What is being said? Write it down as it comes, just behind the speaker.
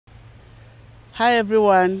Hi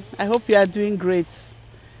everyone, I hope you are doing great.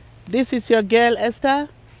 This is your girl Esther.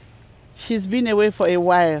 She's been away for a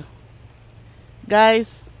while.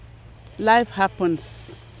 Guys, life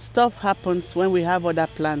happens. Stuff happens when we have other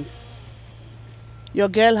plans. Your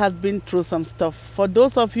girl has been through some stuff. For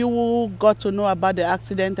those of you who got to know about the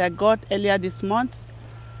accident I got earlier this month,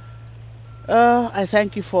 I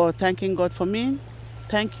thank you for thanking God for me.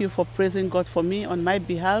 Thank you for praising God for me on my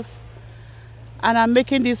behalf. And I'm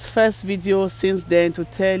making this first video since then to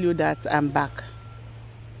tell you that I'm back.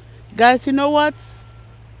 Guys, you know what?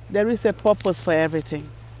 There is a purpose for everything.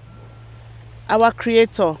 Our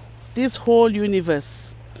Creator, this whole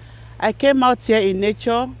universe. I came out here in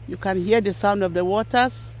nature. You can hear the sound of the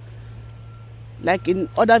waters. Like in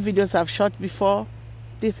other videos I've shot before,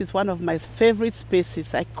 this is one of my favorite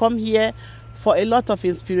spaces. I come here for a lot of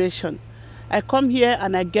inspiration. I come here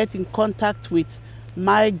and I get in contact with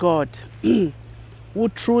my God, who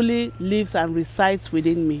truly lives and resides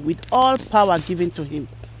within me, with all power given to him,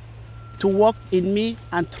 to work in me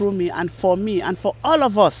and through me and for all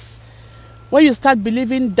of us. When you start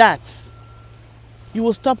believing that, you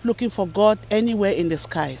will stop looking for God anywhere in the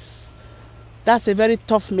skies. That's a very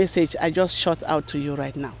tough message I just shot out to you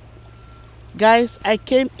right now. Guys, I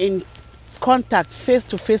came in contact,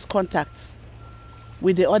 face-to-face contact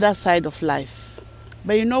with the other side of life.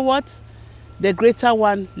 But you know what? The greater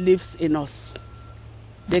one lives in us.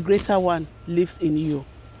 The greater one lives in you.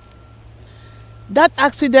 That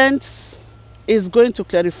accident is going to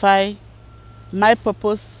clarify my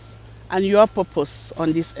purpose and your purpose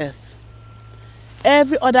on this earth.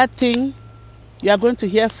 Every other thing you are going to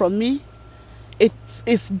hear from me, it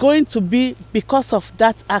is going to be because of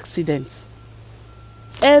that accident.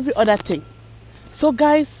 Every other thing. So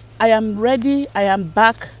guys, I am ready. I am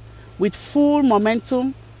back with full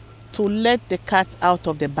momentum to let the cat out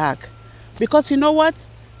of the bag. Because you know what?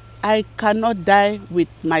 I cannot die with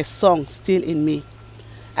my song still in me.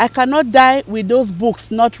 I cannot die with those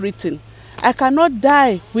books not written. I cannot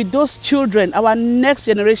die with those children, our next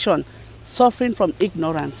generation, suffering from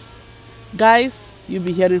ignorance. Guys, you'll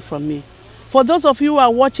be hearing from me. For those of you who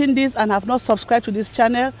are watching this and have not subscribed to this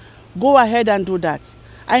channel, go ahead and do that.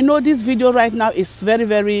 I know this video right now is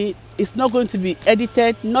it's not going to be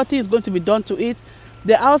edited. Nothing is going to be done to it.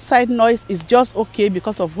 The outside noise is just okay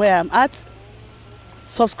because of where I'm at.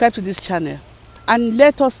 Subscribe to this channel and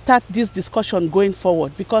let us start this discussion going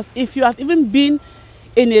forward, because if you have even been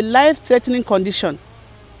in a life-threatening condition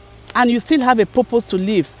and you still have a purpose to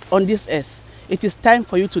live on this earth, it is time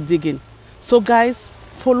for you to dig in. So guys,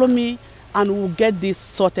 follow me and we'll get this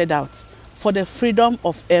sorted out for the freedom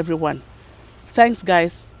of everyone. Thanks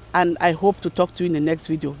guys, and I hope to talk to you in the next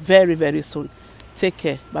video very, very soon. Take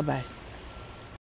care. Bye-bye.